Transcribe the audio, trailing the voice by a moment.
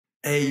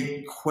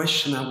A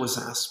question I was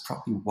asked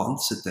probably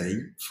once a day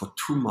for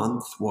 2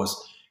 months was,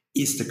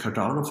 is the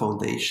Cardano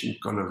Foundation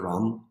going to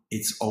run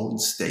its own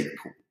stake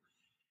pool?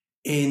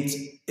 And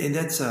and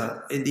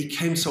it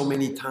came so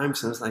many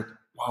times, and I was like,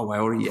 wow, I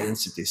already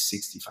answered this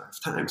 65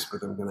 times,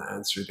 but I'm going to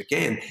answer it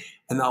again.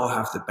 And now I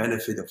have the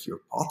benefit of your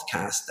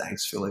podcast.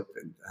 Thanks, Philip,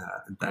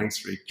 and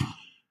thanks, Rick.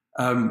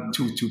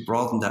 To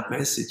broaden that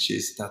message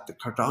is that the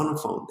Cardano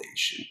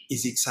Foundation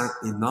is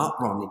exactly not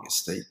running a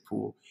stake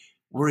pool.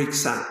 We're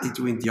exactly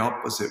doing the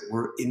opposite.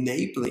 We're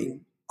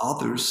enabling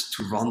others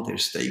to run their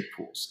stake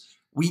pools.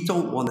 We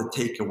don't want to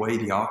take away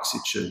the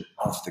oxygen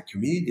of the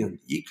community and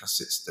the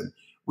ecosystem.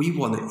 We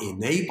want to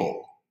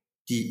enable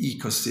the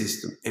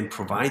ecosystem and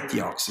provide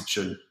the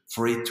oxygen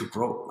for it to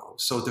grow.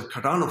 So the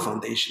Cardano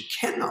Foundation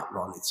cannot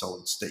run its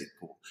own stake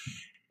pool.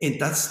 And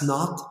that's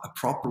not a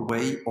proper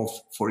way of,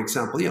 for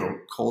example,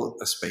 call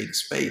it a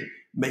spade,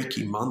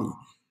 making money.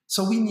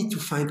 So we need to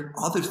find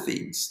other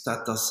things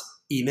that does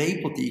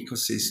enable the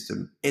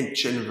ecosystem and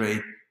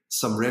generate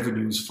some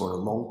revenues for a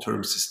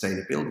long-term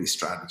sustainability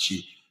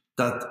strategy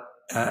that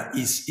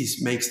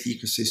makes the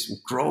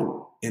ecosystem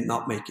grow and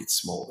not make it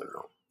smaller.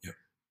 Yeah.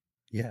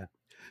 Yeah.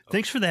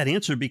 Thanks for that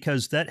answer,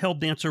 because that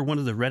helped answer one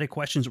of the Reddit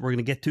questions that we're going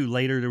to get to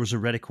later. There was a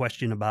Reddit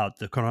question about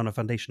the Cardano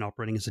Foundation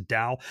operating as a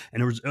DAO.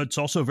 And it's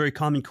also a very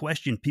common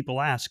question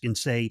people ask and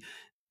say,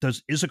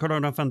 is the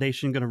Cardano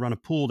Foundation going to run a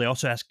pool? They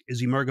also ask,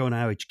 is Emergo and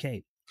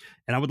IOHK?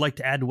 And I would like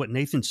to add to what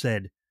Nathan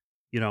said,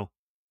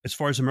 as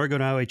far as Emergo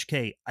and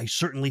IOHK, I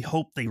certainly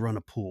hope they run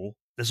a pool.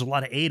 There's a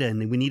lot of ADA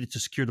and we need it to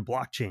secure the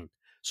blockchain.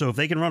 So if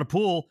they can run a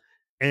pool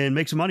and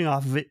make some money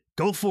off of it,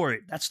 go for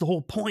it. That's the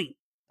whole point.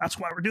 That's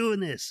why we're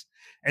doing this.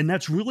 And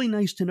that's really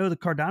nice to know the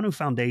Cardano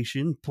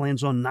Foundation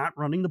plans on not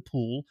running the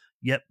pool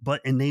yet,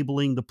 but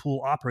enabling the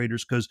pool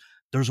operators, because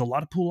there's a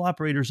lot of pool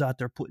operators out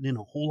there putting in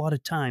a whole lot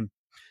of time.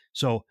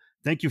 So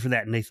thank you for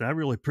that, Nathan. I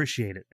really appreciate it.